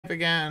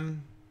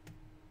again.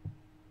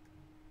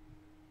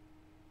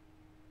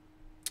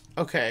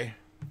 Okay.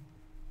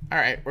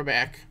 Alright, we're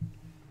back.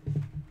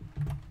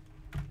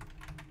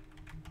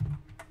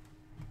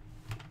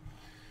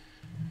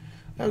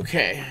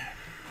 Okay.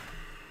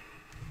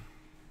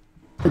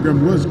 The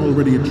program was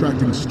already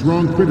attracting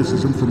strong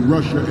criticism from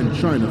Russia and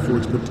China for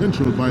its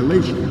potential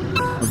violation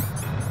of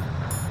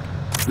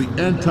the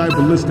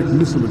anti-ballistic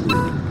missile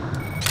agreement.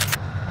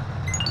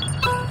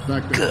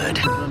 Good.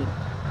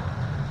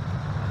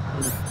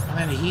 And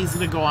then he's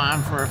going to go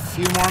on for a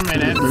few more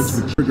minutes.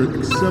 The defense would trigger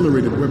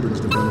accelerated weapons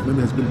development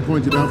has been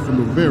pointed out from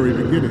the very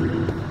beginning.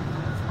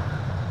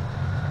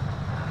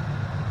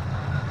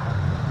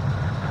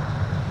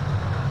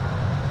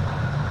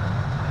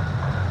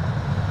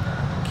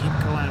 Keep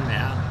going,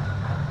 man.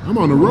 I'm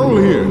on a roll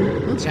here.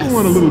 Let's go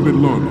on a little bit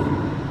longer.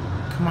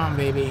 Come on,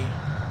 baby.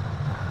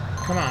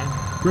 Come on.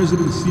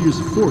 President Sears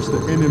forced the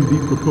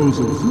NMD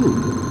proposal through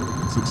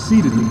and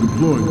succeeded in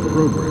deploying the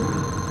program.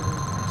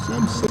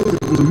 Some say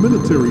it was a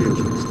military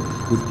interest,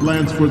 with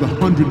plans for the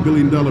 $100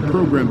 billion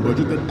program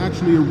budget that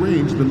actually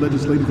arranged the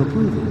legislative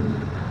approval.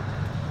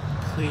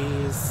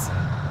 Please.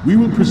 We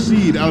will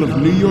proceed out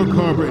of New York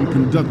Harbor and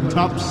conduct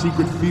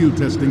top-secret field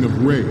testing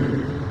of Ray.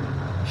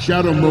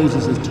 Shadow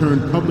Moses has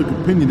turned public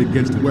opinion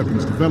against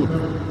weapons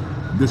development.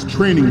 This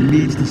training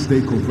needs to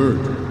stay covert.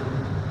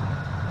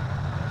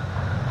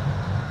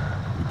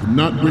 We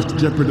cannot risk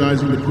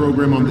jeopardizing the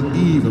program on the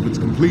eve of its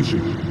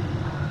completion.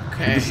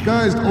 Okay. The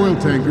disguised oil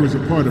tanker is a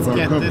part of our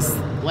cover. This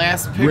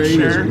last picture. Ray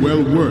is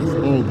well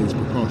worth all these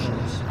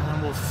precautions. And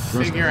then we'll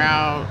figure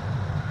out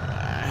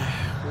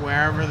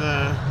wherever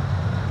the...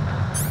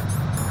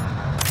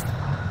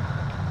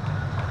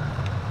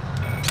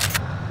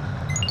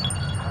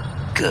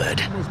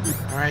 Good.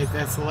 Alright,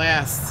 that's the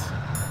last.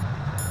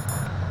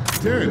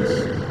 Terrence,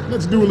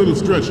 let's do a little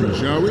stretching,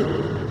 shall we?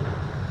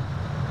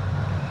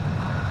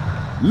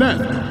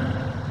 Left.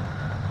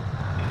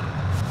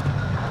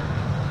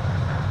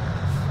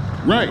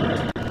 Right.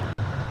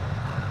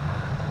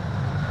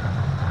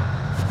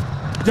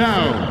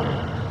 Down.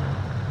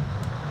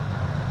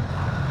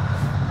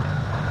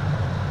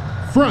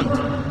 Front.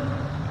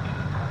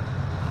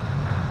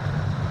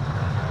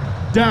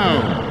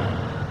 Down.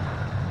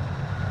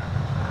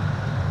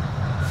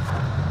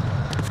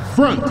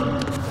 Front.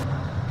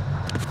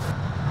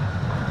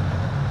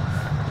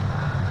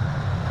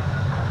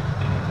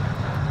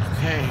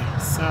 Okay,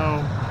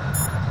 so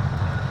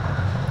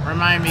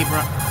remind me,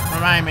 bro.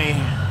 Remind me.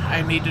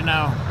 I need to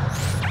know.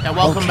 Yeah,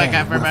 welcome back,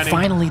 everybody. We're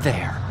finally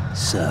there.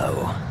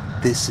 So,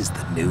 this is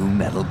the new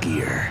Metal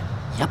Gear.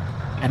 Yep,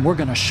 and we're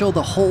gonna show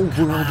the whole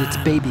world its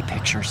baby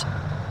pictures.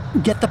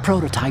 Get the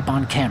prototype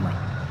on camera.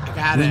 I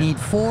got it. We need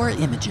 4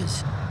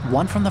 images.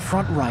 One from the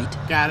front right,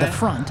 the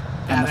front,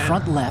 and the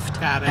front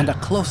left, and a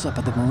close-up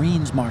of the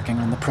Marines marking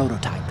on the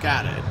prototype.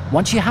 Got it.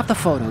 Once you have the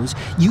photos,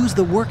 use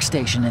the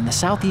workstation in the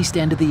southeast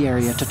end of the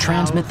area to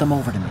transmit them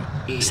over to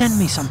me. Send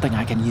me something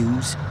I can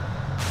use.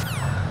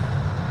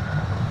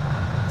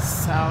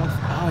 South.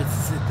 Oh,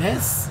 it's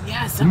this?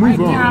 Yes, I'm right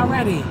there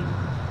already.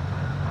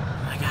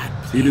 Oh my God,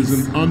 please. It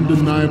is an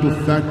undeniable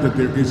fact that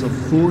there is a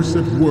force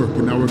at work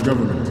in our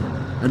government,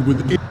 and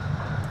with it...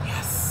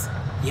 Yes.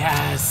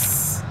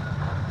 Yes.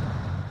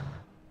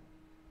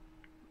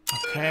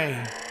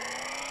 Okay.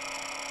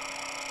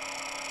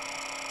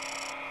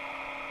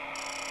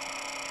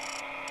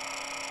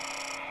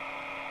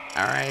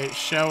 Alright,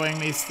 showing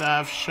me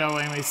stuff,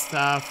 showing me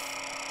stuff.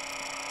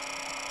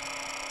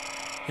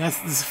 Yes,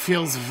 this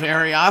feels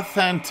very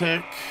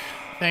authentic.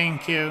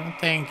 Thank you,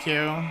 thank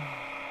you.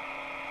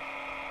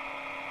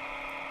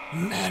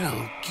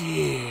 Metal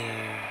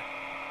Gear.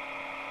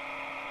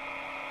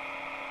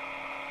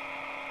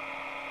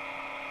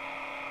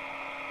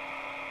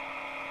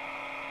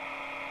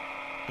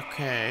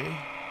 Okay.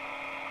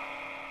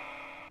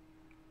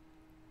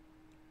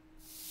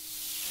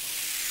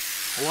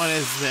 What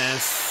is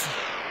this?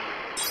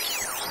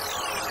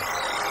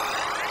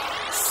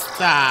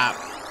 Stop.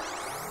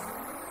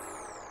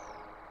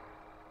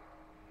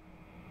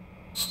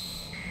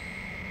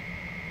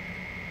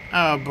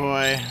 Oh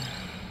boy.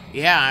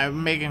 Yeah,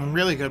 I'm making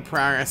really good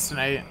progress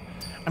tonight.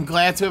 I'm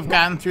glad to have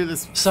gotten through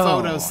this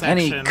photo section.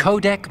 Any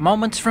codec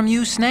moments from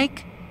you,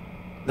 Snake?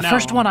 The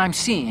first one I'm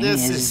seeing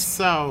is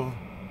so...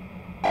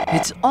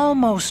 It's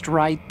almost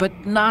right,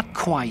 but not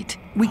quite.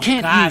 We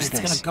can't use this.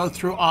 It's gonna go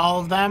through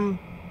all of them?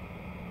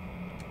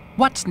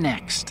 What's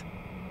next?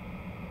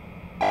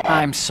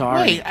 I'm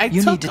sorry. Wait, I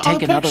you took need to all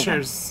take another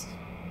pictures. one.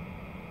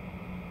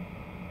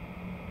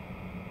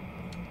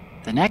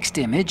 The next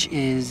image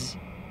is...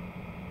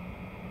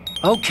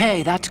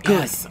 Okay, that's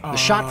good. Yes. The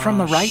shot from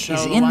the right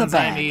is in the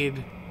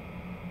bag.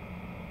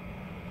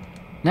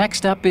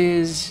 Next up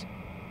is...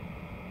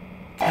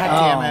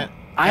 God damn it.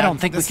 I don't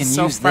think we can use this.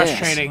 This is so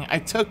frustrating. I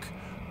took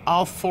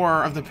all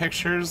 4 of the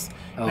pictures,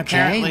 and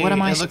apparently what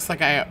am I... it looks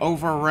like I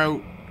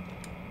overwrote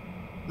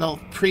the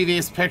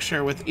previous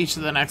picture with each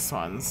of the next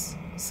ones.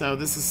 So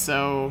this is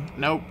so...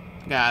 Nope.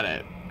 Got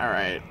it.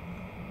 Alright.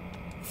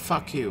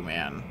 Fuck you,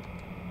 man.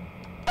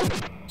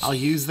 I'll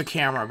use the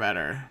camera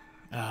better.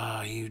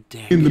 Oh, you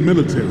dick. In the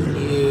military,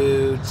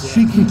 you dick.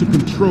 Seeking to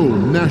control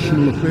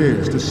national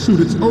affairs to suit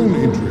its own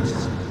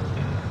interests.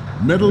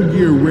 Metal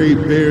Gear Ray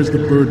bears the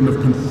burden of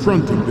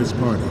confronting this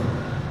party,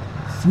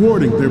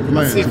 thwarting their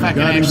plans and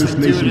guiding this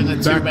nation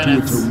back to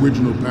its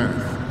original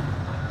path.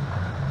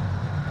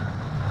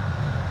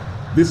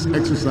 This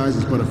exercise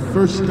is but a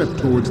first step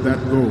towards that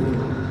goal.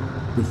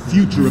 The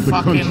future of the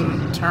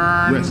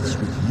country rests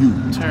with you.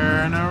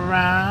 Turn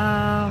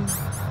around.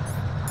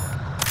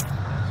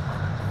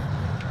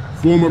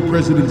 Former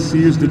President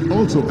Sears did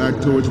also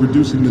act towards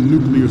reducing the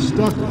nuclear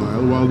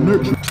stockpile while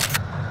nurturing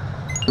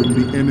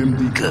the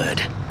NMD.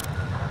 Good.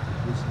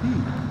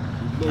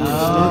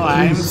 Oh,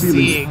 I'm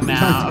seeing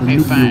now. Okay,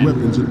 fine.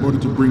 Weapons in order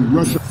to bring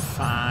Russia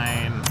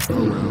around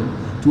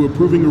to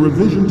approving a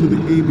revision to the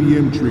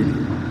ABM Treaty.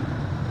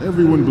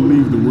 Everyone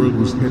believed the world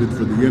was headed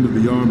for the end of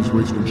the arms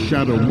race when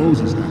Shadow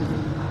Moses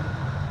happened.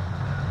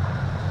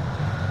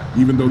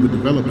 Even though the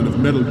development of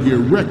Metal Gear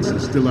Rex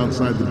is still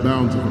outside the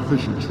bounds of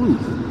official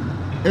truth,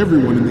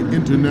 everyone in the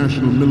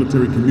international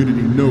military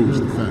community knows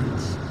the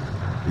facts.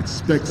 Its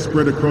specs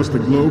spread across the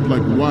globe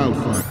like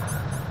wildfire.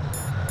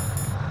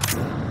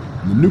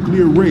 The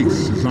nuclear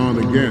race is on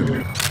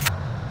again.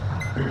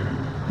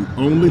 The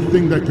only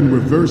thing that can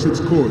reverse its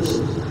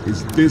course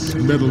is this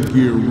Metal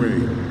Gear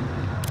Ray.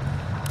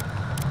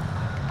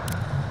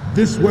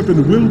 This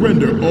weapon will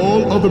render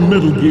all other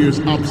Metal Gears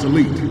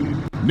obsolete.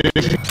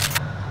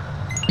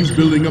 Nations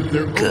building up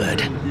their own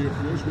Metal Gear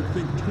force would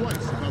think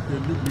twice about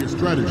their nuclear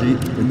strategy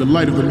in the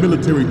light of the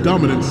military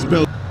dominance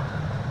spelled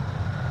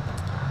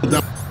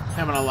out.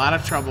 Having a lot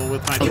of trouble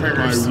with my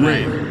triggers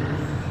tonight.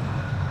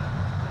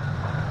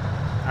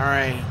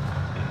 Alright.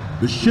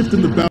 The shift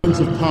in the balance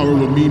of power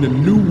will mean a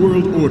new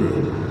world order,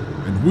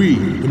 and we,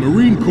 the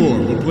Marine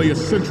Corps, will play a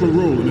central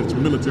role in its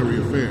military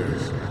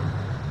affairs.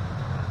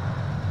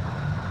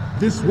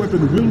 This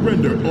weapon will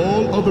render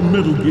all other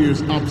Metal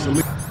Gears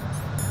obsolete.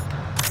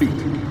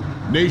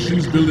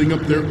 Nations building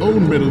up their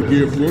own Metal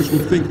Gear force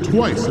will think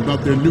twice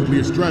about their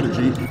nuclear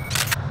strategy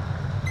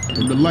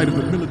in the light of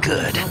the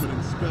military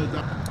dominance spelled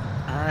out.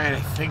 Alright, I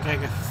think I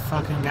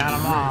fucking got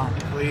them all.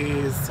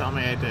 Please tell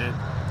me I did.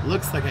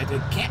 Looks like I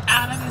did. Get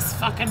out of this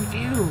fucking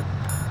view!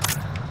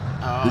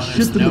 Oh, the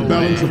shift in the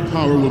balance of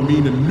power will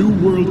mean a new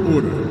world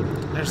order.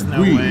 There's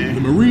no way. We,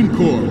 the Marine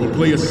Corps, will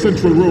play a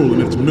central role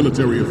in its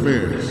military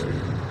affairs.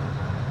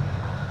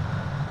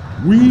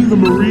 We, the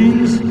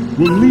Marines,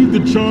 will lead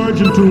the charge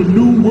into a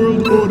new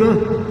world order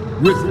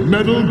with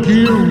Metal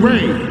Gear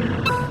Ray.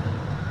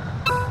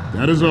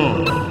 That is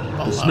all.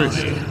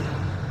 Dismissed.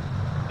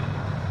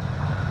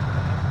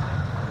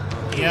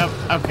 Yep,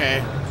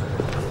 okay.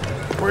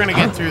 We're gonna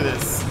get through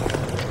this.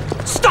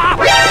 Stop!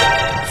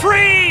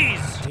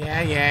 Freeze!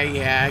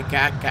 Yeah.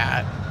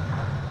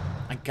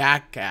 I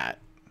got.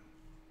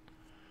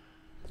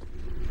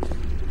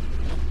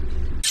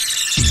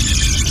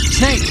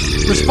 Snake,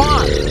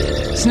 respond!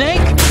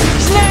 Snake!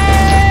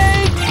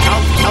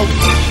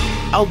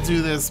 I'll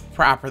do this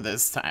proper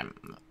this time.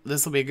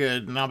 This will be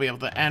good, and I'll be able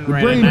to end the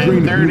right at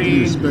 9:30.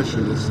 Nuclear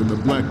specialists in the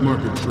black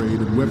market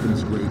trade in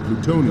weapons-grade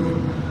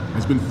plutonium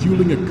has been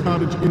fueling a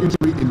cottage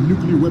industry in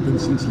nuclear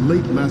weapons since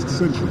late last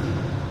century.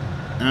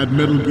 Add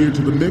Metal Gear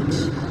to the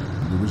mix,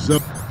 and the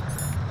result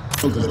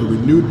is the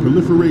renewed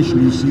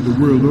proliferation you see the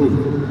world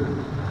over.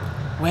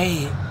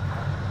 Wait.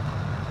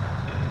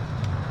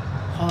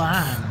 Hold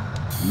on.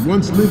 You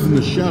once lived in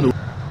the shadow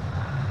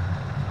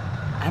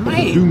of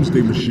the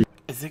Doomsday Machine.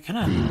 Is it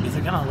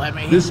gonna let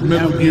me? This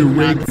Metal Gear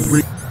Ray can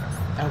bring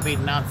that would be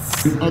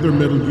nuts. Other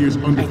Metal Gears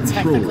under control.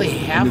 I technically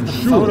have the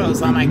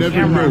photos on my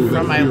camera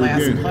from my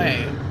last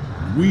play.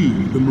 We,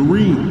 the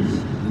Marines,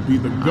 will be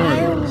the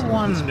guardians. I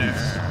wonder.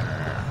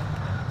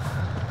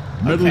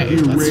 Metal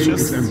Gear Ray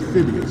is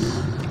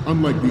amphibious,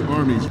 unlike the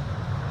Army's.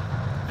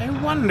 I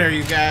wonder,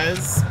 you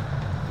guys,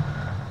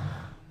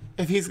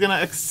 if he's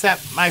gonna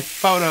accept my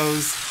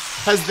photos,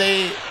 because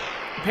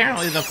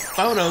apparently the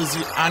photos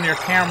on your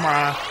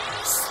camera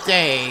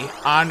stay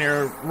on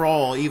your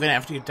roll even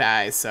after you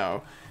die,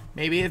 so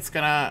maybe it's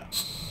gonna,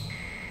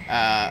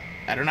 I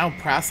don't know,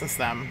 process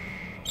them.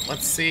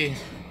 Let's see.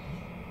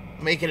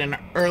 Make it an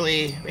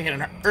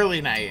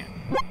early night.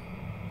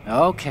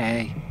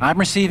 Okay, I'm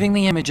receiving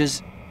the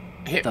images.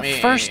 Hit me. The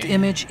first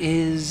image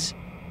is...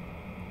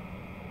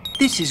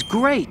 This is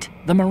great!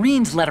 The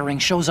Marines lettering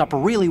shows up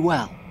really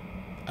well.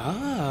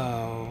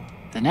 Oh.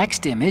 The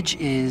next image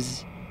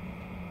is...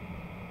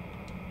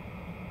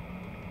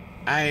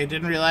 I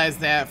didn't realize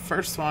that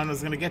first one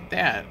was gonna get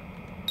that.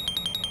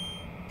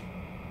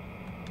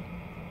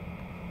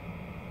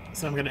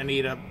 So I'm gonna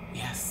need a...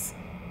 Yes.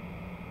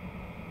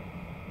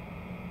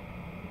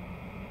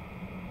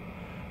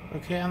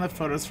 Okay, on the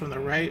photos from the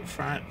right,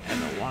 front,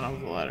 and the one of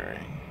the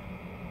lettering.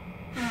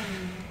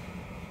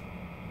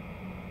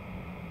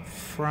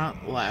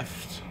 Front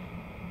left.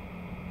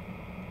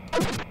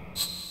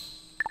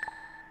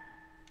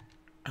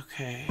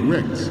 Okay.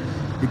 Correct.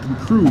 It can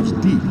cruise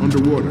deep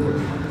underwater.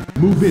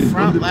 Move in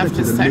front left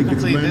is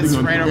technically this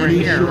right over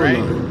here,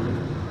 right?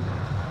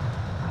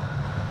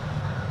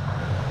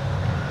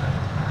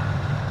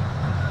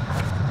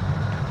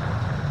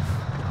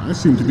 I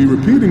seem to be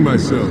repeating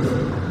myself.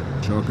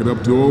 Chalk it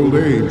up to old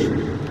age.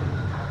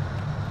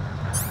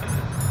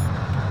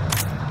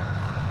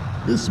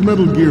 This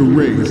Metal Gear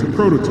Ray is a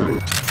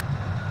prototype.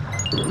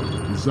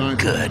 Designed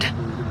Good. I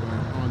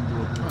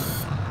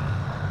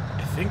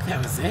think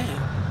that was it.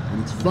 In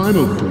its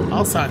final form,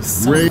 Also, I'm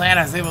so Ray glad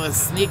I was able to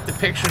sneak the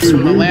pictures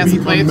from the last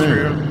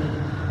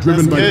playthrough.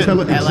 driven by Good. I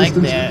like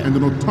tele-existence that. and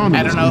an autonomous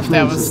I don't know if that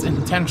control was system.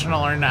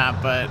 intentional or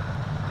not, but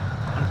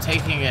I'm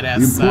taking it The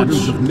as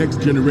importance such. of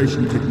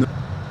next-generation technology.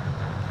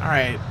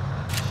 Alright.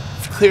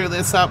 Clear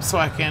this up so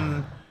I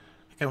can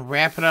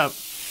wrap it up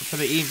for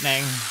the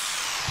evening.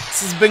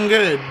 This has been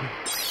good.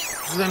 This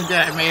has been good.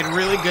 I made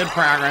really good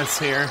progress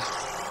here.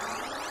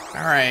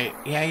 Alright.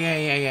 Yeah,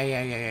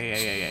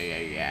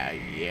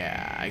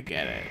 I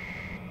get it.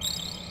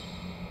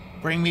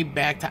 Bring me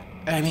back to...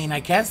 I mean, I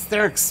guess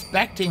they're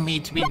expecting me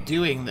to be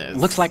doing this.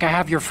 Looks like I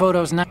have your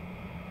photos now.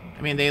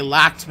 I mean, they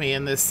locked me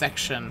in this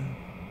section.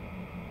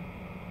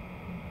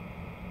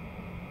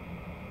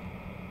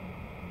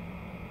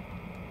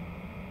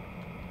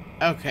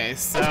 Okay,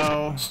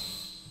 so...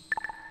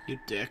 You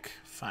dick.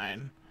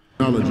 Fine.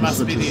 Technology must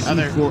such be as the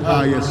other-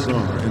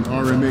 C4ISR and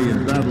RMA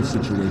in battle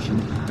situation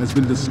has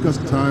been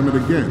discussed time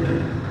and again,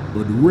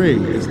 but Ray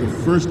is the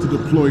first to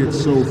deploy it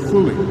so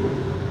fully.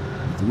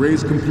 With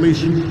Ray's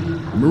completion,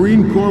 the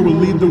Marine Corps will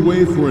lead the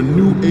way for a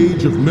new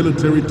age of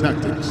military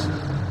tactics.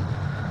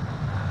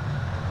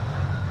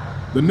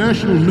 The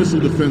National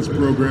Missile Defense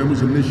Program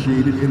was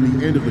initiated in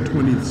the end of the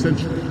 20th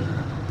century,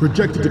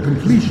 projected to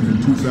completion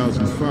in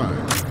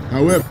 2005.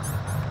 However,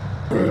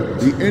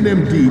 the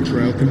NMD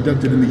trial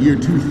conducted in the year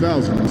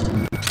 2000 was a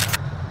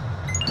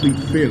complete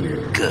failure.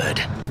 Good.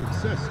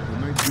 Success of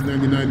the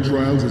 1999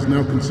 trials is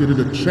now considered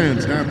a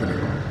chance happening.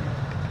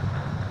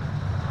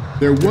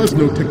 There was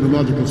no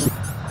technological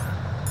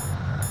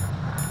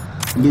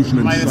solution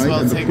in Might as sight, well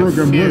and the take a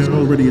program was few.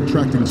 already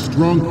attracting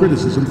strong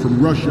criticism from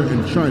Russia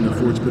and China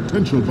for its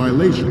potential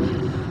violation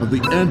of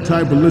the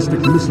anti-ballistic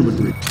missile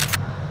agreement.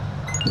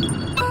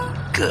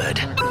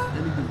 Good.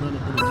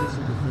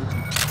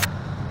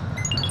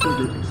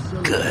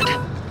 Good.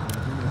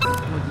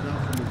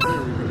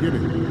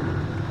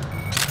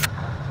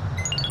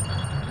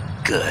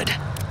 Good.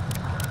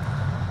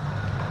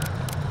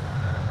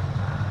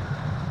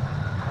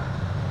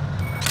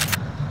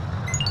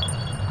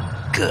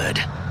 Good.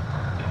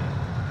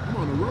 I'm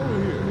on a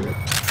roll here.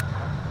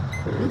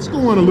 Let's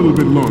go on a little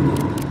bit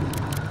longer.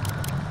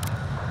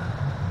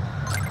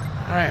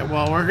 Alright,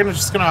 well, we're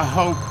just gonna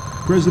hope...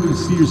 President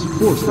Sears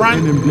forced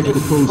Front- the NMD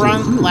proposal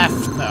front through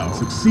left, though. and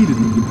succeeded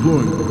in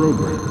deploying the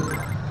program.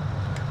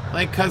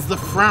 Like, because the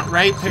front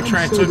right picture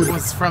I say took that-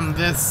 was from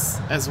this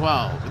as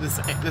well. This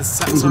It was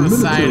sort a of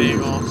side military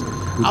angle. agency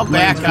with I'll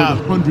plans back up.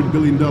 for the $100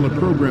 billion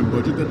program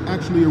budget that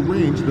actually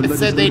arranged the It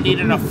said they legislative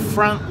needed a approval.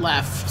 front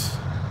left.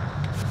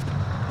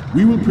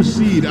 We will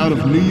proceed out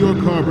of New York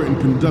Harbor and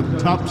conduct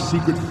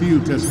top-secret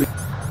field testing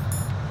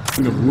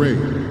of Ray.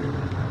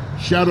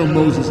 Shadow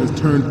Moses has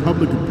turned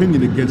public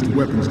opinion against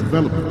weapons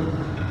development.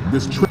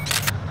 This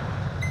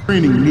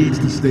training needs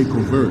to stay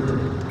covert.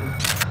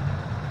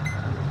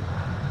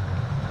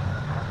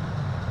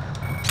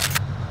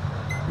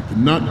 We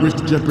cannot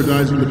risk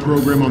jeopardizing the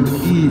program on the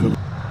eve of...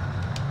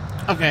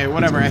 Okay,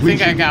 whatever. I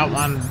think I got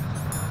one.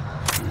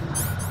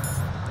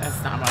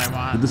 That's not what I The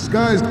want.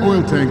 disguised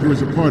oil tanker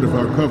is a part of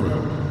our cover.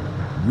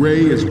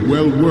 Ray is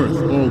well worth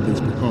all these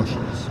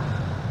precautions.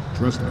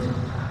 Trust me.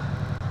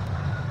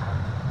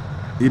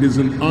 It is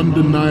an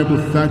undeniable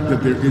fact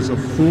that there is a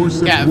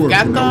force Yeah, at I've work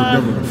got in our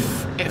the government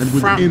and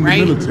front within the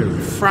right, military,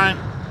 front,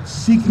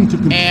 seeking to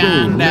control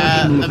and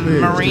national the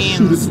affairs to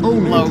suit its Marines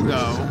own logo.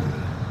 interests.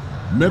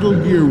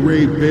 Metal Gear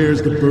Ray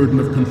bears the burden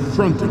of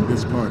confronting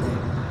this party,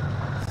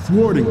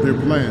 thwarting their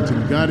plans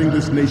and guiding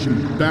this nation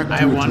back to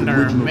I its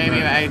wonder, original maybe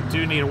path. I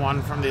do need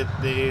one from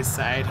the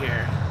side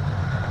here.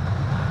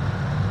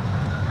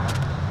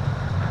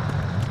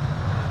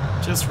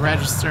 Just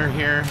register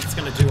here. It's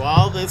gonna do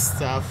all this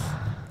stuff.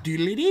 It's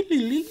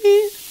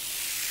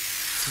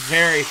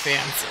very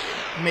fancy.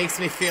 It makes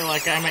me feel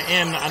like I'm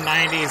in a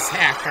 90s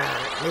hacker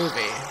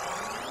movie.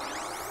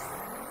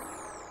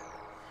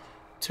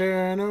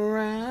 Turn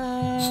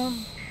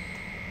around.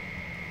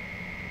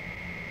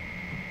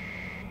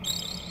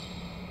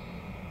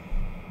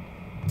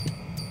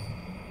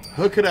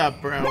 Hook it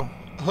up, bro.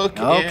 Hook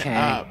it Okay.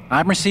 up.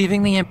 I'm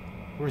receiving the...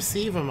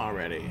 Receive them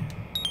already.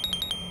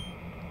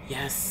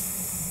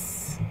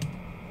 Yes.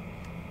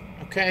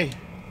 Okay.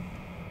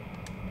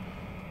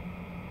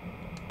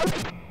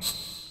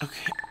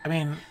 Okay. I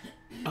mean,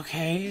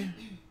 okay.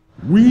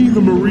 We,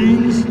 the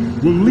Marines,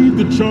 will lead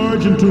the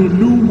charge into a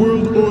new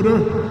world order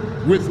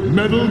with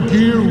Metal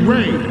Gear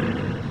Ray.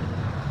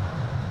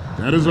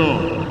 That is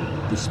all.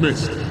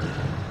 Dismissed.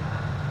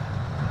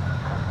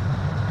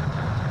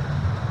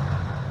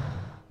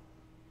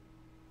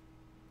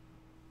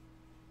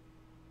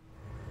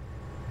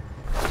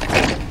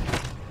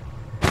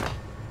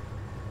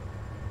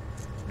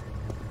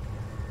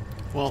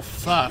 Well,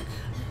 fuck.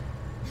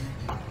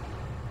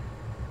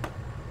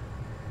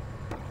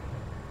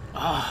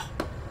 Ah,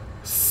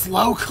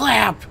 slow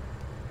clap.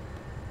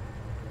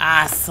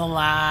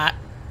 Ocelot.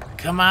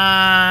 Come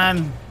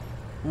on.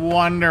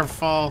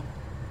 Wonderful.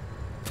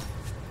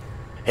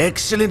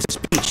 Excellent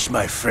speech,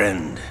 my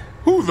friend.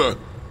 Who the?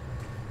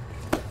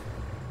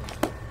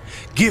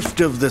 Gift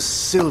of the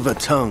silver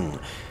tongue.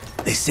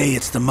 They say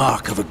it's the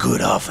mark of a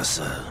good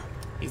officer.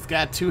 He's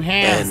got two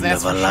hands, And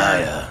that's of a for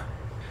liar. sure.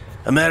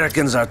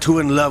 Americans are too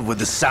in love with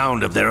the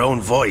sound of their own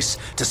voice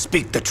to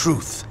speak the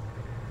truth.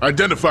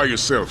 Identify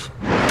yourself.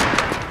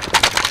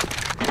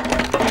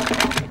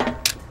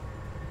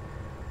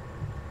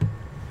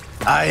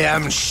 I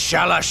am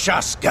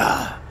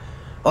Shalashaska,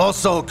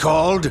 also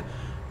called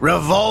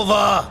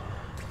Revolver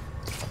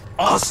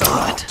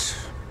Ocelot.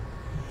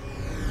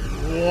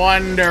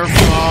 Wonderful.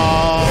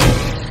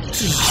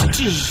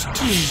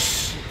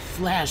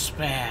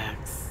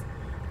 Flashbacks.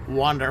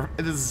 Wonderful.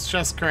 This is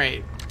just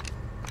great.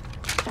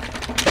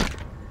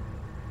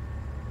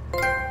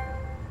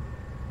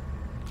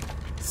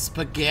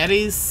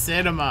 Spaghetti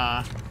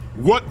Cinema.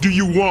 What do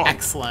you want?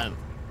 Excellent.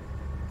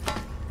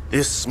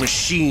 This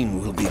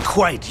machine will be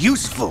quite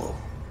useful.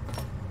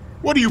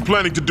 What are you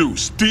planning to do?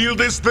 Steal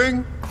this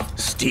thing?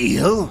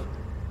 Steal?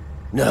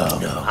 No,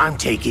 I'm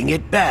taking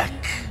it back.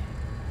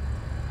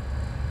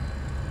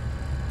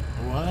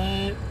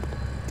 What?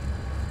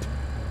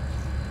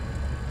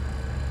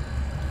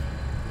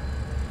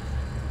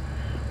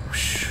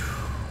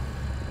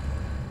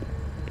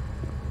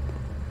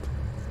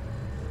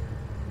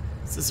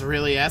 This is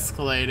really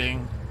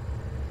escalating.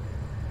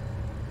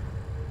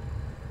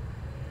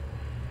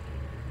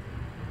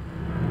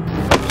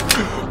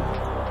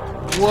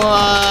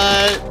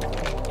 What?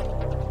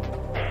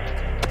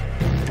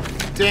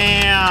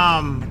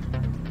 Damn.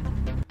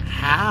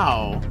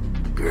 How?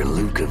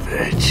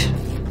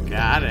 Gerlukovich.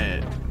 Got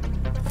it.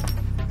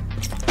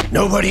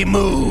 Nobody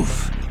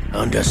move.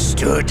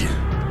 Understood?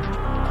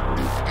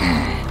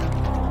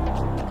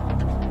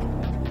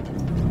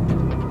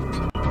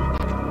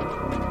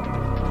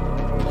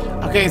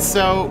 Okay,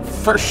 so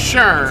for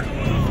sure,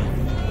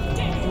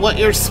 what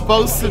you're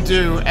supposed to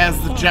do as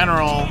the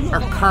general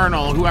or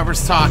colonel,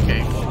 whoever's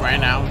talking right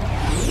now,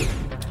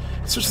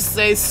 is just to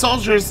say,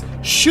 soldiers,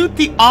 shoot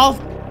both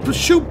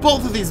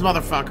of these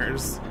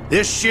motherfuckers.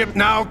 This ship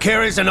now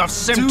carries enough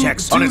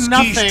Simtex Do on its key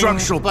nothing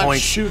structural but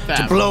points shoot to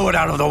them. blow it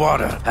out of the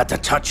water at the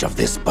touch of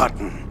this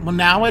button. Well,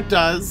 now it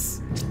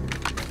does,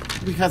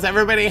 because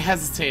everybody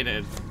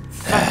hesitated.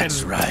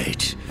 That's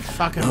right.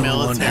 Fucking No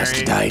military. one has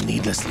to die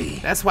needlessly.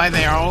 That's why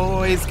they are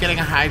always getting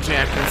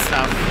hijacked and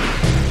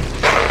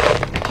stuff.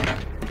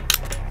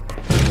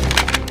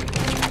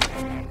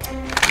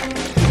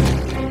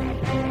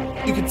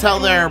 You can tell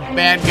they're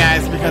bad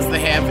guys because they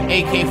have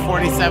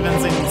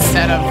AK-47s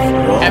instead of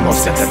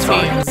Almost at the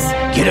target.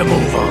 M16s. Get a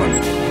move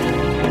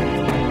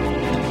on.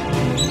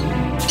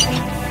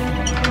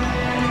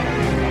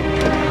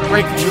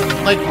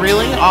 Like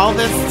really? All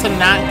this to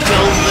not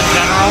kill the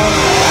general?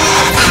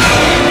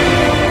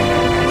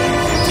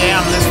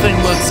 Damn, this thing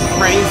looks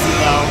crazy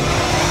though.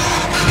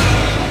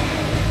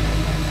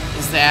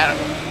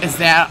 Is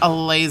that a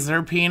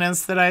laser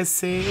penis that I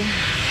see?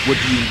 What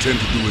do you intend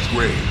to do with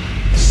Gray?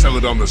 Sell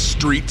it on the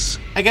streets?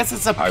 I guess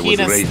it's a I was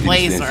penis raised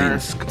laser. in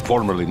Sinsk,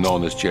 formerly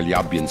known as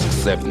Chelyabinsk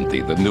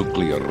 70, the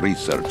nuclear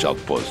research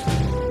outpost.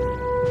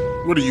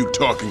 What are you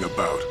talking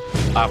about?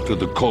 After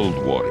the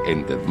Cold War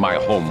ended, my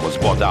home was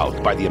bought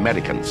out by the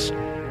Americans.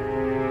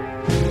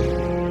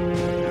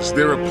 Is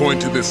there a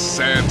point to this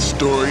sad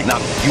story? Now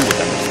you would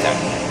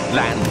understand.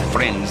 Land,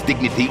 friends,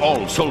 dignity,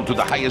 all sold to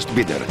the highest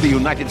bidder, the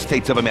United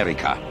States of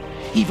America.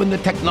 Even the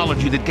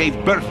technology that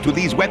gave birth to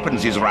these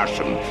weapons is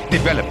Russian,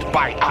 developed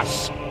by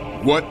us.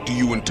 What do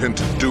you intend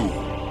to do?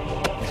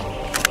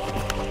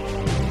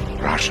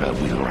 Russia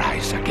will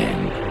rise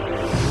again.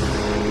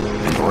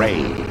 And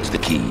Ray is the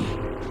key.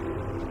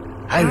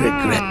 I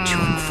regret to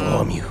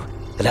inform you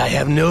that I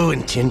have no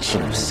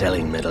intention of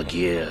selling Metal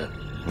Gear.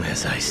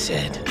 As I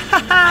said,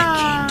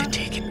 I came to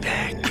take it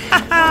back.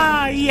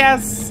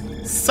 Yes!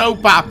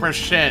 Soap opera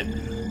shit.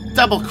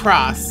 Double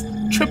cross.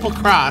 Triple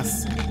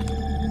cross.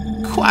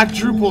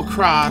 Quadruple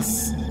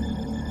cross.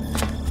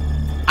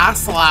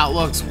 Ocelot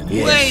looks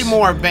way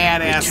more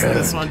badass than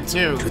this one,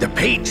 too. To the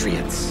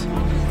Patriots.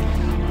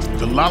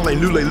 The Lale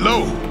Lule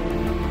Lo.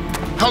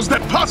 How's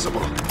that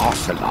possible?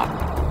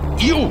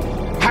 Ocelot, you!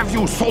 Have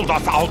you sold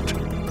us out?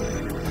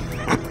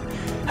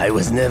 I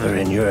was never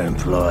in your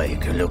employ,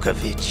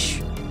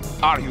 Gerlukovich.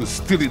 Are you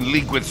still in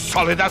league with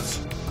Solidus?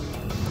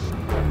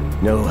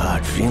 No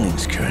hard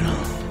feelings, Colonel.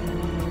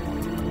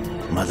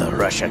 Mother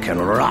Russia can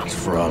rot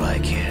for all I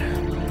care.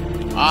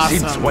 Awesome.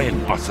 Since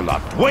when,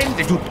 Ocelot? When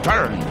did you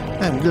turn?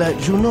 I'm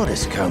glad you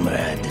noticed,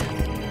 comrade.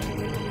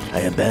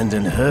 I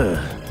abandoned her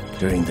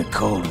during the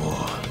Cold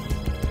War.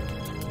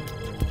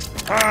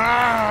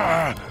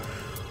 Ah!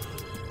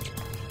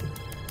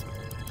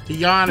 The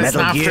yawn is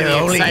Metal not for Gear the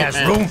only excitement.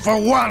 has room for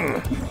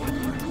one.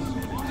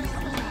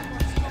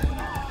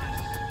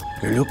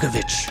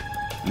 Gerlukovich,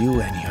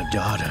 you and your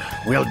daughter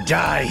will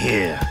die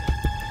here.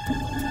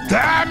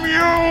 Damn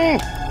you!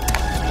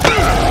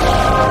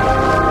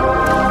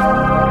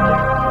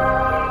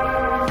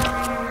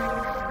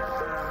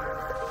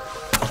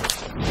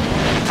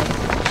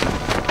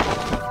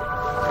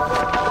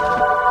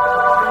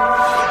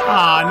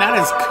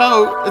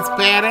 coat. It's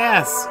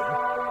badass.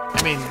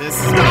 I mean, this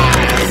is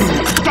badass.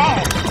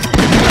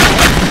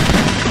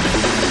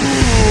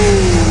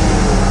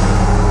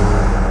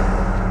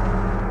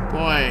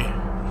 Boy,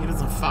 he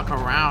doesn't fuck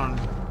around.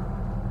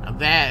 Now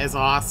that is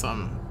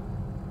awesome.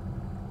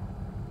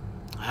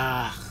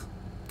 Ah,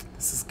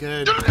 this is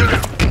good.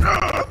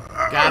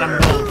 Got them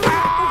both.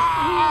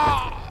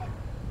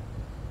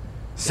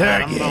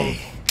 Sergey,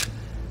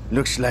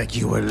 looks like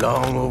you were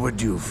long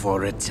overdue for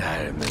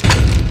retirement.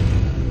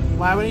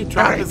 Why would he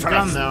drop his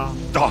gun, though?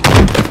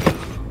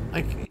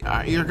 Like,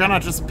 you're gonna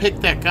just pick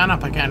that gun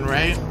up again,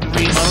 right?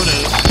 Reload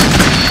it.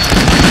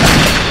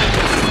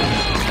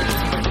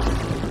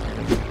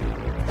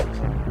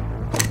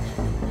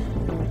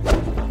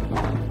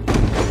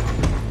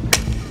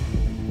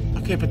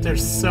 Okay, but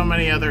there's so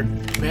many other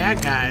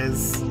bad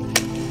guys.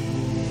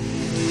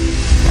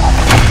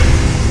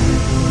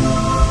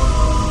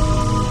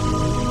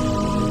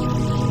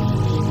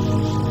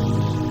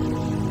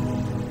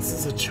 This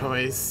is a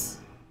choice.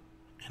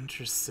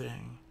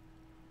 Interesting.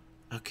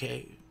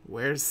 Okay,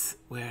 where's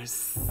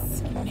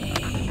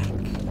Snake?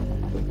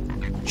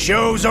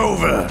 Show's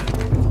over.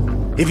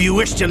 If you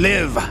wish to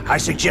live, I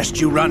suggest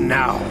you run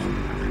now.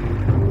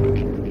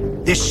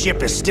 This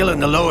ship is still in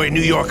the lower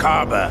New York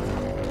harbor.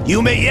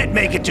 You may yet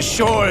make it to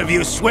shore if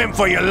you swim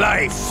for your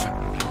life.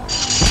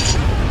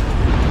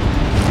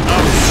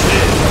 Oh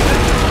shit.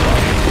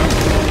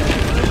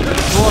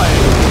 Boy.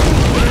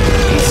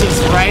 He's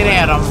just right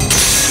at him.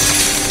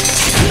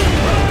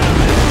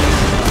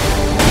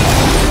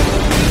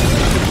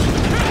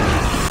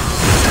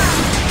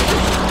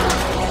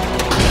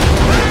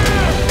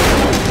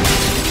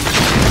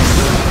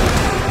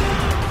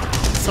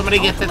 Somebody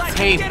get the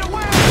tape. Are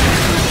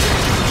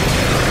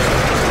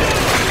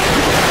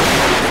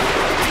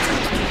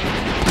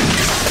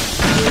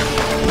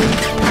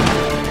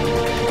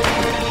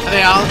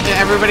they all?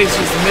 Everybody's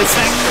just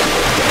missing?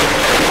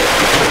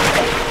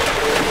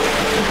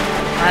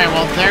 Alright,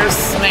 well, there's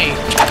Snake.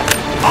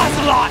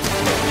 Ocelot!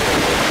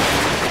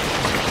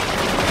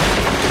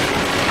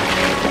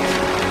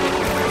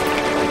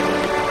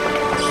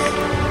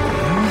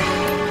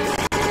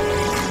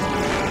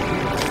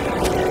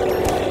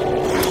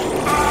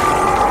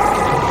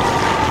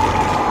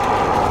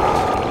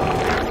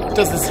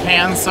 Does his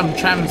hand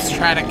sometimes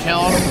try to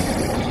kill him?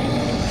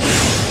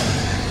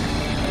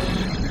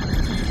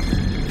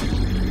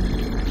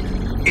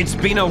 It's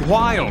been a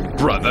while,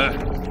 brother.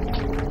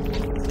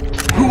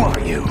 Who are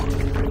you?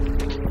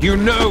 You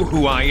know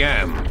who I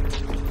am.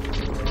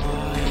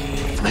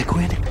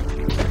 Liquid?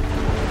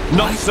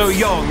 Not so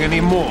young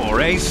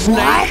anymore, eh, Snake?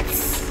 What?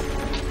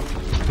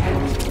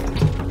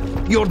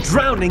 You're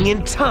drowning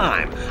in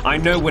time. I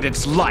know what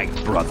it's like,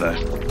 brother.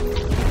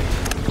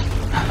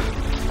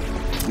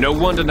 No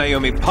wonder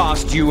Naomi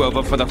passed you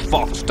over for the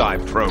Fox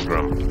Dive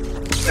program.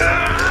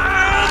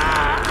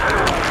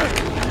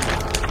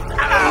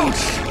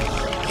 Ouch!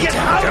 Get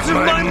out of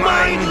my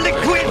mind,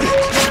 Liquid!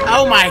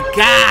 Oh my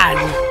god!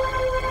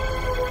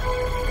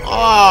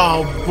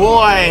 Oh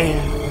boy!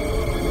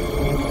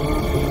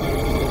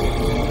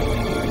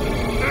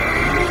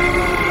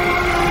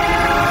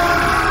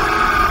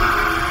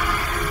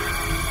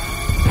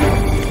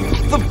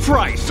 The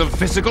price of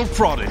physical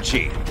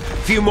prodigy.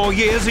 Few more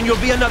years and you'll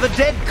be another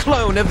dead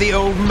clone of the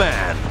old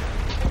man.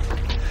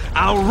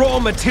 Our raw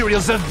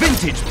materials are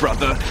vintage,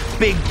 brother.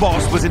 Big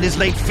Boss was in his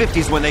late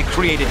 50s when they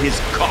created his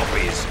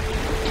copies.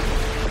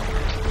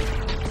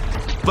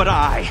 But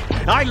I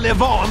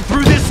live on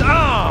through this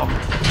arm!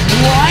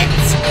 What?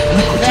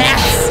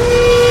 That's...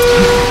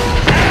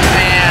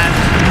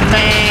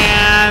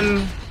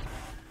 Man.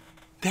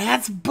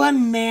 That's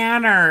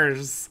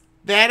bananas.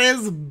 That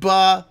is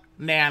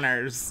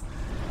bananas.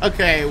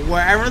 Okay,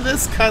 wherever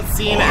this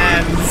cutscene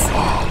ends,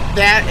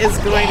 that is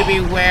going to be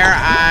where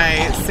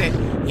I say,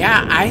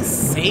 yeah, I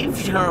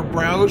saved her,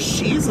 bro.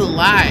 She's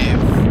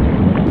alive.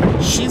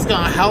 She's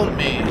gonna help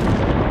me.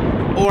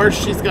 Or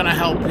she's gonna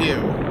help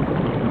you.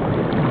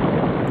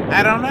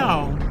 I don't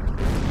know.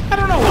 I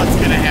don't know what's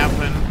gonna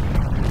happen.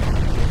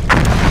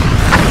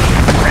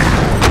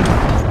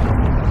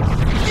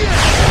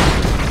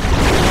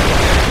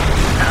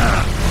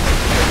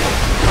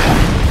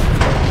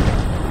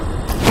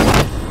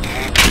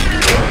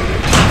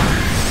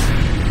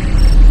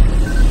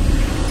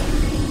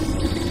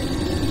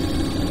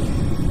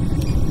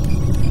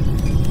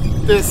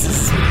 This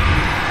is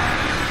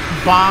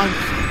Bonk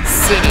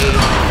City.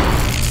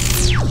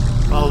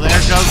 Well, there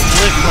goes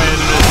Liquid.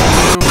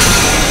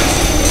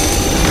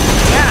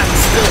 Yeah, I'm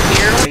still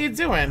here. What are you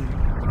doing?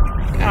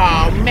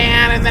 Oh,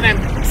 man, and then I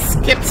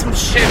skipped some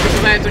shit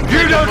because I had to click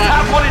You don't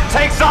have what it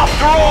takes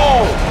after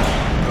all!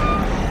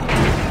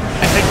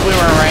 I think we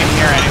were right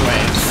here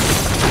anyways.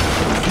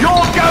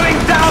 You're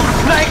going down,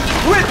 Snake,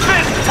 with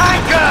this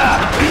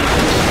tanker!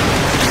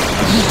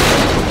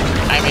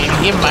 I mean,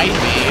 he might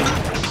be.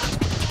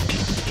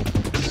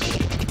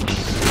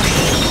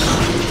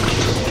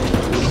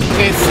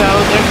 Okay, so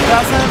there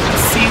doesn't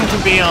seem to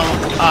be a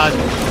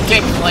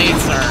dick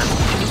laser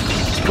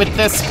with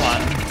this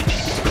one.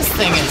 This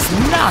thing is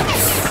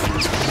nuts.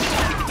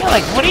 Yeah,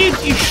 like, what are you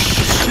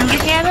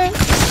shooting at it?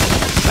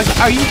 Like,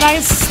 are you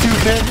guys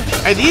stupid?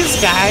 Are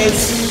these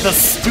guys the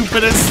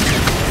stupidest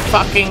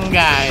fucking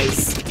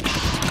guys?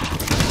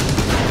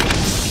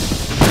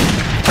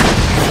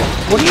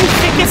 What do you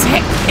think is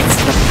it's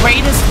the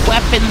greatest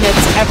weapon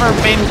that's ever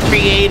been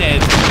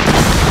created.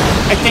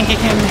 I think it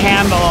can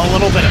handle a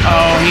little bit.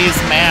 Oh, he's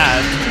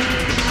mad.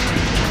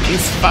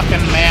 He's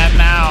fucking mad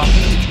now.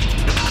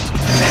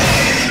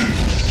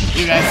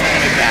 You guys are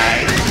gonna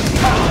die.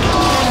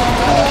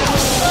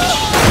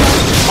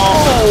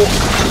 Oh!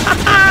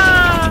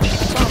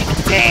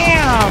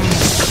 Damn!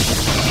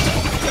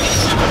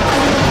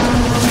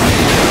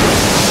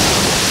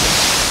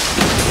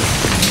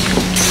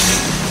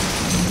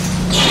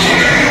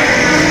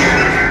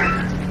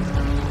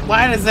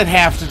 Why does it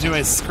have to do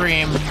a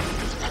scream?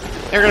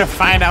 They're gonna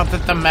find out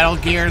that the Metal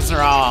Gears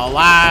are all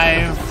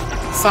alive.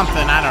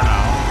 Something, I don't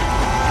know.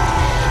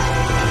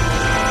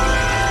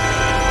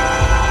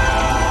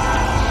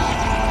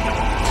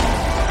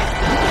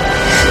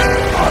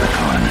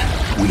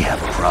 We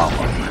have a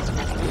problem.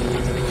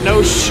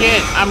 No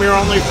shit, I'm your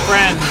only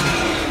friend.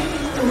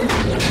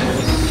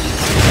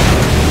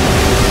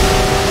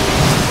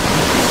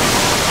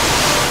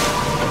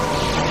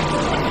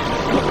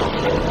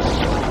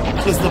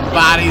 Because the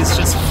body's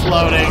just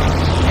floating.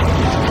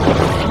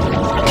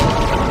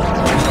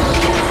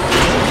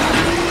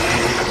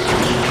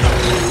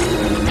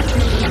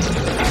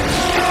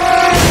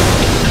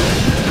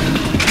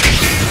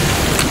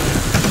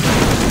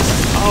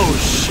 Oh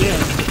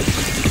shit.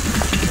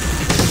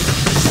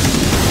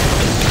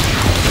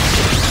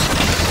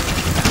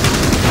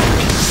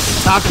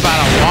 Talk about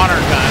a water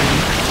gun.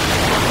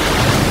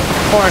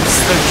 Of course,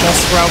 they're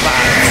just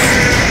robots.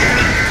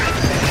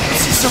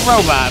 It's just a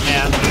robot,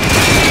 man.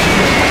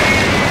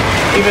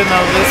 Even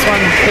though this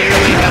one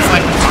clearly has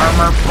like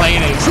armor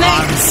plating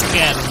on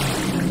skin.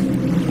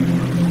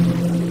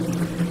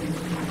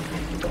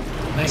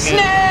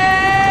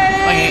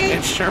 Like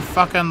it sure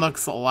fucking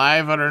looks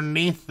alive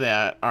underneath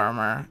that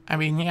armor. I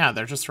mean, yeah,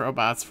 they're just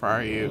robots for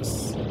our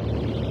use.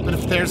 But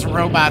if there's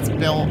robots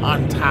built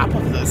on top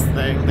of this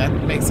thing, that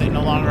makes it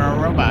no longer a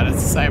robot,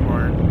 it's a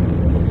cyborg.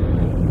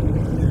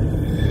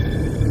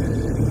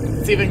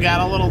 It's even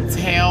got a little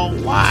tail.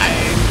 Why?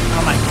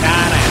 Oh my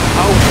god, I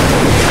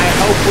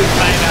hope we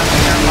find out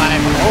that they're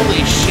alive.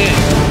 Holy shit.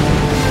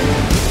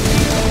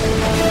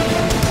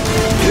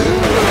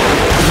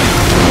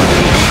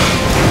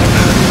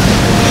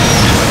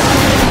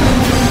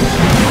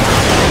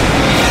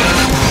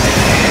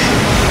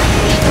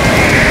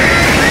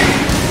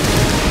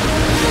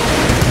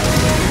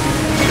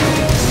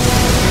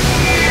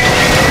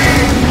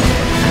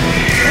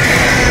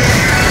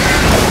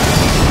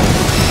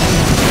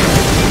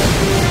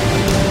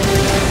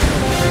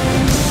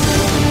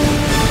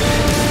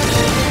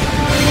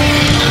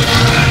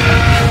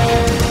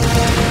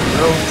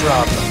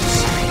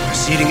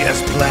 Proceeding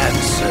as planned,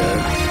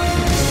 sir.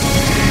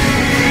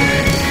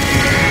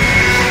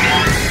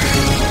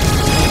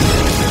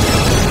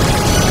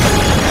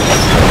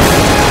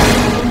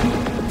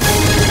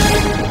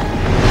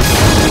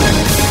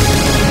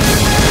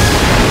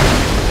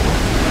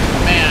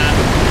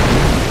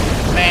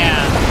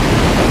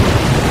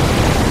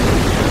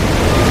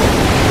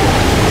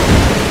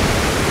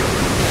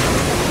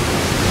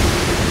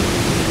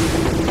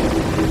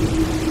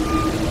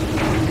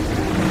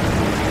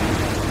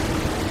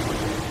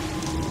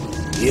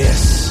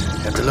 Yes,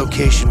 at the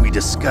location we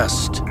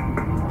discussed.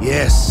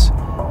 Yes,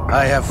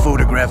 I have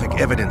photographic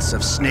evidence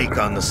of Snake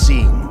on the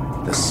scene.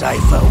 The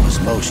cipher was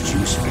most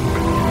useful.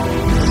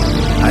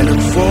 I look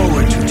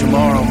forward to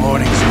tomorrow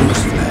morning's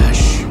news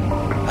flash.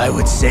 I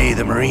would say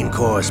the Marine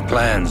Corps'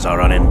 plans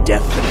are on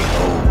indefinite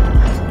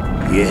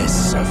hold.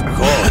 Yes, of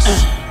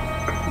course,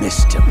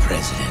 Mr.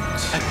 President.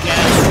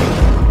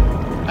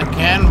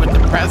 Again with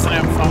the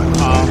president phone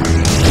call.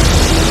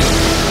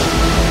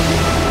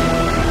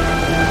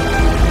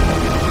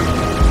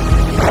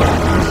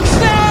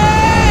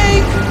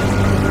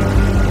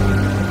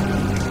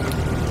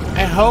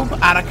 I hope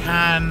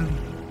Otacon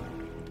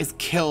is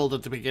killed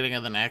at the beginning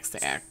of the next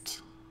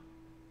act.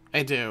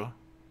 I do.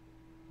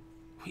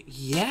 Wait,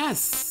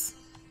 yes.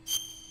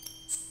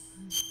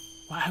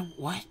 Why?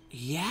 What?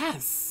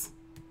 Yes.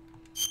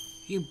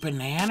 You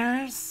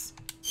bananas?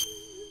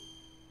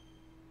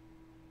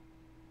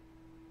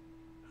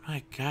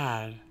 My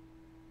God.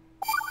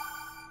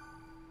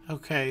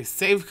 Okay,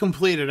 save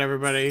completed,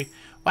 everybody.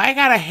 Why I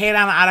gotta hate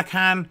on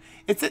Otacon?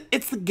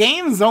 It's the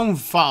game's own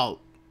fault.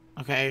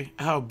 Okay.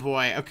 Oh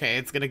boy. Okay,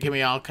 it's gonna give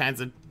me all kinds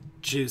of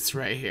juice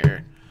right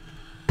here.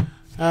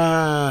 All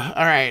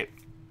right.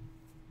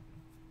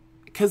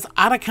 Because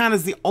Otacon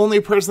is the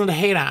only person to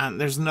hate on.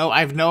 I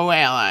have no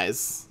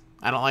allies.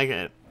 I don't like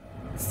it.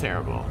 It's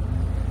terrible.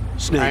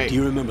 Snake, right. Do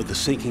you remember the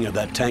sinking of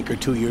that tanker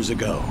 2 years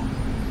ago?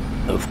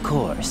 Of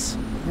course.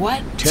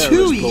 What? Terrorists 2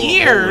 blew a hole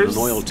years?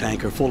 in an oil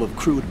tanker full of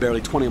crude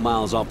barely 20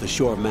 miles off the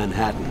shore of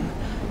Manhattan.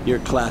 Your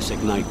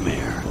classic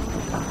nightmare.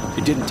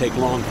 It didn't take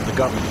long for the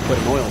government to put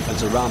an oil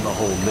fence around the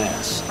whole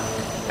mess.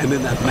 And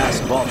then that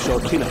massive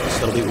offshore cleanup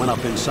facility went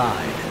up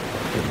inside.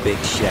 The big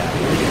shell.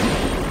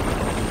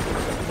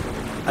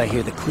 I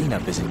hear the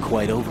cleanup isn't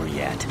quite over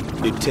yet.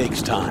 It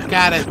takes time.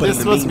 Got it.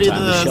 This must be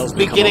the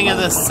beginning of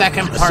the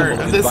second part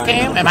of this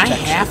game. Am I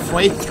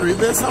halfway through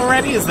this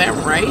already? Is that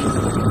right?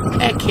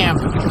 That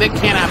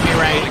cannot be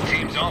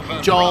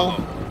right. Joel,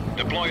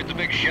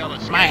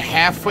 am I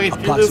halfway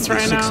through this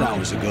right now? 6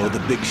 hours ago, the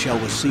big shell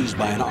was seized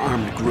by an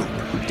armed group.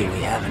 Do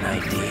we have an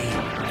ID?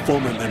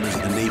 Former members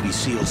of the Navy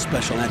SEAL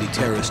Special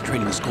Anti-Terrorist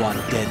Training Squad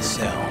Dead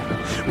Cell.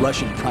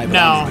 Russian private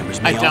army members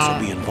may also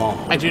be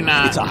involved. I do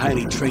not. It's a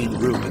highly trained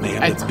group, and they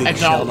have the big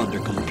shell under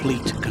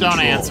complete control.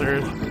 Don't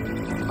answer.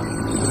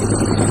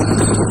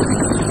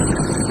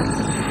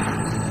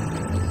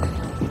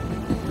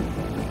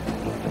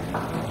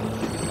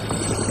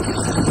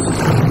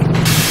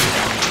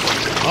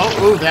 Oh,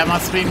 ooh, that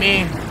must be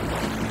me.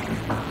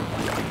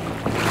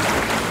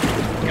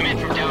 Come in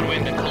from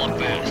downwind and pull up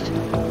fast.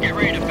 Get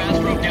ready to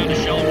fast rope down to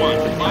Shell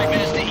 1. 5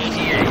 minutes to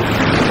ETA.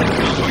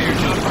 Also, your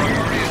top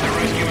priority is to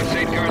rescue and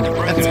safeguard the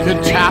president.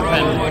 That's good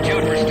chopping. Watch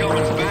out for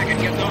Stillman's back and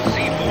get those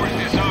C4s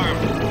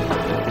disarmed.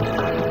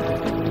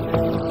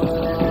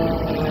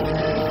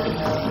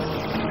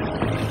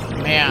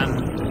 Man.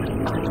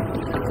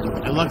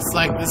 It looks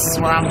like this is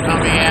where I'm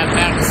coming at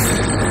next.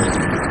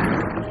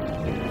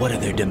 What are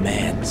their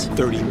demands?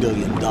 $30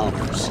 billion.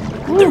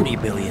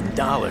 $30 billion?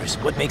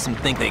 What makes them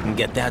think they can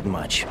get that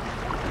much?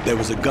 There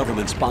was a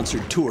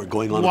government-sponsored tour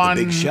going on at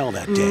the big shell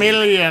that day. $1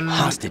 million.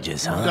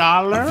 Hostages, huh?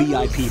 A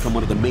VIP from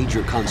one of the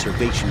major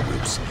conservation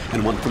groups,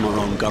 and one from our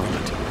own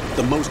government.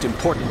 The most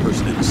important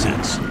person in a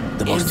sense.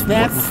 The most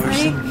important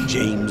person?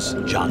 James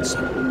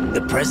Johnson.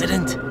 The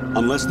president?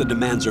 Unless the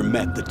demands are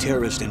met, the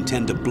terrorists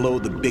intend to blow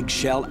the big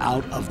shell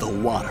out of the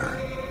water.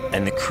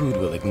 And the crude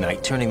will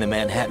ignite, turning the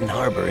Manhattan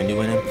Harbor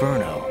into an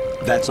inferno.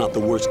 That's not the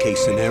worst-case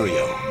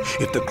scenario.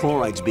 If the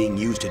chlorides being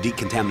used to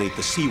decontaminate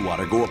the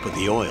seawater go up with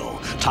the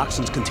oil,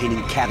 toxins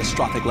containing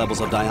catastrophic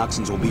levels of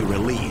dioxins will be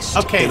released.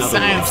 Okay, in other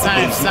words, the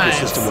ecosystem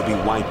science. will be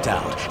wiped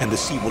out, and the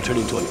sea will turn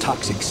into a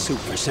toxic soup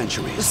for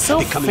centuries, so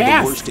becoming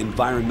fast. the worst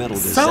environmental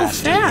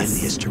disaster in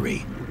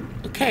history.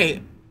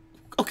 Okay.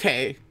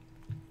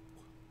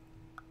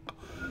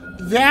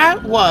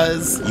 That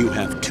was... You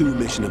have 2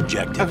 mission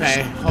objectives.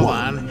 Okay, hold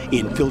on.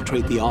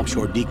 Infiltrate the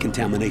offshore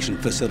decontamination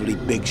facility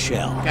Big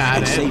Shell.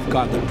 Got it.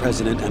 Safeguard the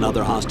president and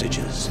other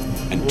hostages.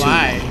 And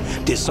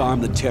 2,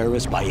 disarm the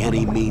terrorists by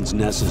any means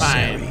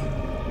necessary. Fine.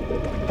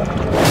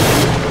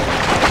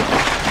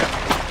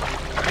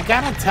 I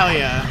gotta tell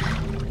ya,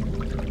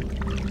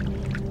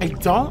 I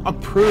don't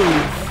approve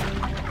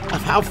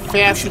of how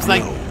fast it's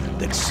like...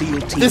 That SEAL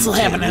team this will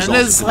happen, and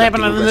this will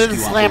happen, and this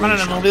will happen, and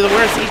it'll be the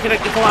worst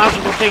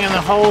ecological thing in the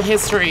whole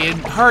history. And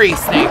hurry,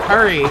 Snake,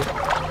 hurry.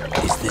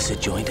 Is this a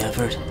joint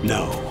effort?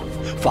 No.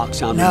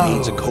 Foxhound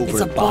remains a covert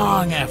it's a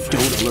bong effort.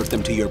 Don't alert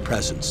them to your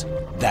presence.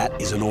 That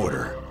is an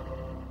order.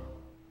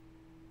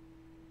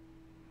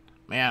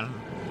 Man,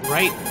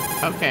 right?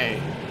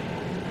 Okay.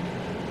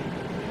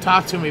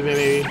 Talk to me,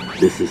 baby.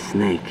 This is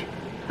Snake.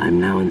 I'm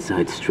now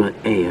inside Strut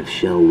A of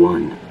Shell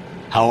 1.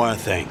 How are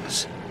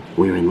things?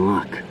 We're in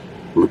luck.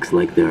 Looks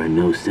like there are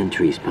no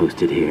sentries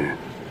posted here.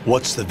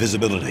 What's the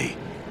visibility?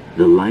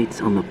 The lights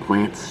on the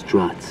plant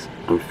struts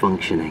are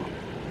functioning.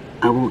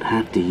 I won't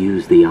have to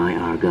use the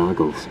IR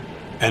goggles.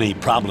 Any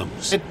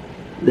problems?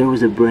 There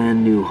was a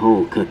brand new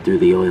hole cut through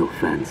the oil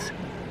fence.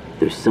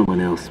 There's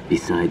someone else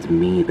besides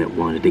me that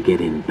wanted to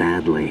get in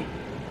badly.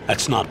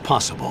 That's not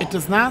possible. It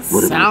does not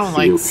sound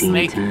like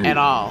Snake at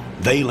all.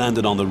 They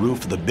landed on the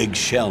roof of the big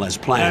shell as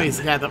planned. Oh, he's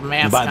got the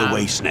mask and by the on.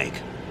 way,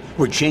 Snake,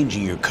 we're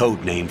changing your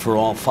code name for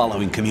all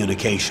following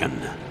communication.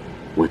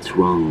 What's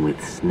wrong with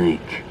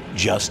Snake?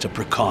 Just a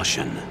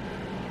precaution.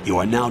 You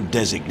are now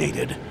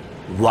designated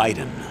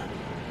Raiden.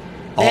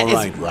 All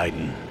right,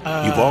 Raiden.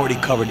 You've already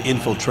covered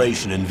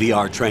infiltration and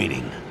VR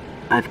training.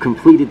 I've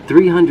completed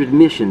 300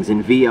 missions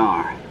in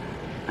VR.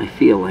 I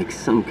feel like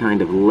some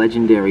kind of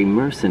legendary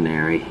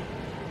mercenary.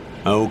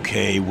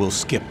 Okay, we'll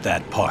skip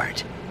that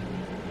part.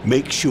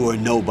 Make sure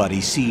nobody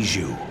sees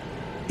you.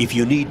 If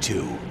you need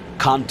to,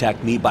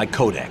 contact me by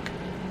codec.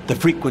 The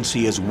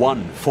frequency is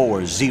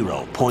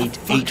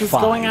 140.85. What is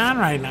going on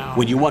right now?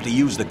 When you want to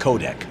use the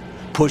codec,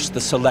 push the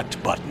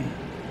select button.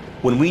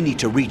 When we need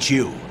to reach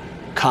you,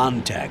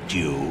 contact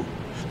you,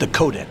 the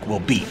codec will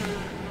beep.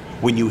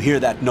 When you hear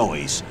that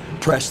noise,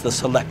 press the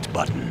select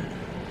button.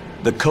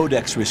 The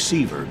codec's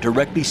receiver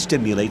directly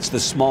stimulates the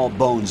small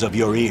bones of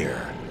your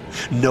ear.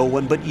 No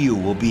one but you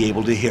will be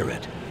able to hear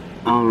it.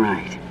 All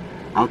right.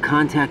 I'll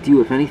contact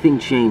you if anything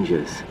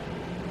changes.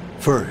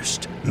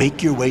 First,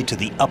 make your way to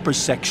the upper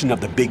section of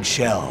the big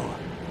shell.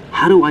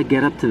 How do I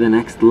get up to the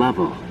next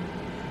level?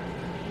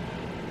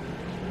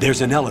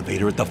 There's an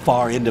elevator at the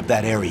far end of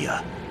that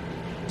area.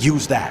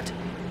 Use that.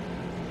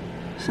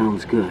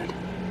 Sounds good.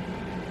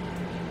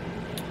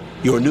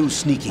 Your new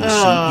sneaking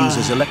suit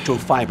uses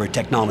electrofiber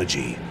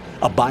technology,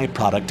 a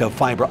byproduct of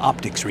fiber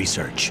optics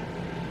research.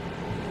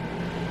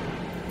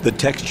 The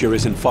texture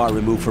isn't far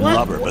removed from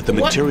rubber, but the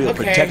material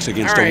protects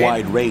against a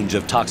wide range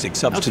of toxic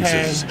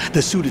substances.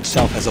 The suit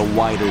itself has a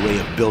wide array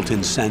of built-in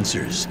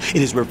sensors.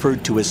 It is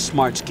referred to as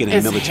smart skin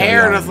in military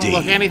hair R&D. doesn't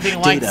look anything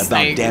like Data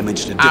Snake, about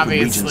damage to different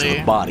regions obviously. of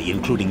the body,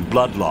 including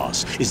blood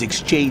loss, is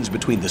exchanged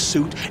between the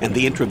suit and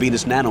the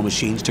intravenous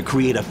nanomachines to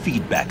create a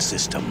feedback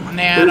system.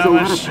 There's a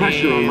lot of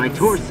pressure on my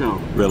torso.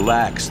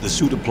 Relax. The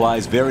suit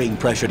applies varying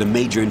pressure to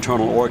major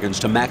internal organs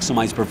to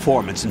maximize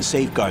performance and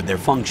safeguard their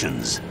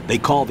functions. They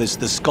call this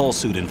the skull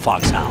suit in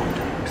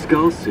Foxhound.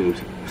 Skull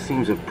suit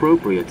seems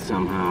appropriate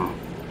somehow.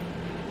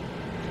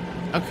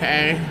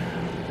 Okay.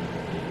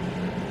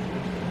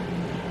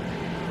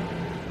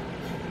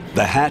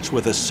 The hatch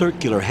with a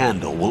circular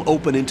handle will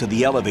open into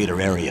the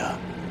elevator area.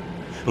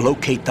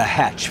 Locate the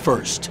hatch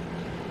first.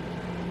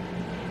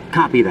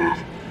 Copy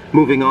that.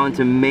 Moving on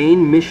to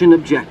main mission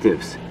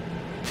objectives.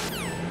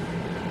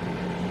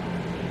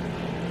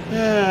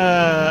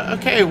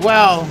 Okay,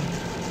 well,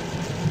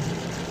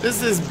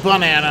 this is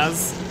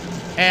bananas,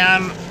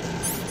 and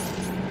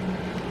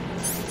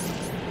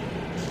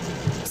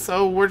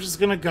so we're just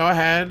gonna go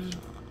ahead,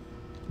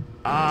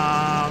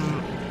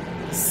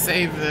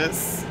 save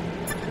this.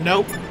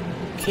 Nope,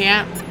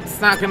 can't.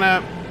 It's not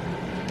gonna.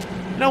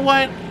 You know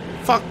what?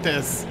 Fuck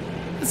this.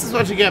 This is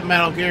what you get,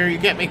 Metal Gear. You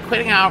get me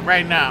quitting out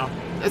right now.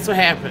 That's what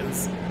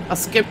happens. I'll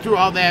skip through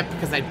all that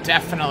because I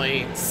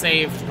definitely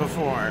saved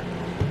before.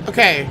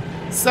 Okay,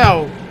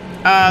 so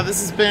this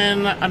has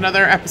been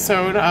another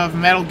episode of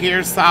Metal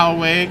Gear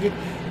Solid.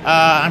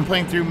 I'm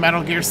playing through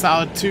Metal Gear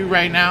Solid 2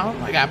 right now.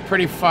 I got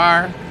pretty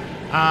far.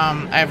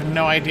 I have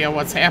no idea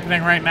what's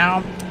happening right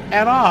now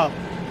at all.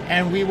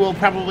 And we will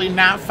probably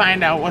not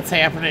find out what's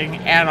happening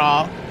at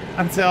all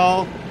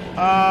until,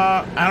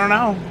 I don't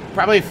know,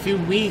 probably a few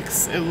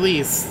weeks at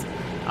least.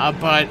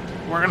 But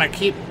we're going to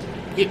keep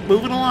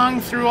moving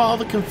along through all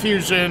the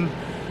confusion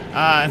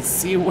and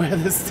see where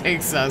this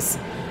takes us.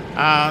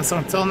 So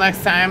until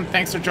next time,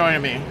 thanks for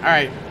joining me. All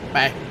right,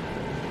 bye.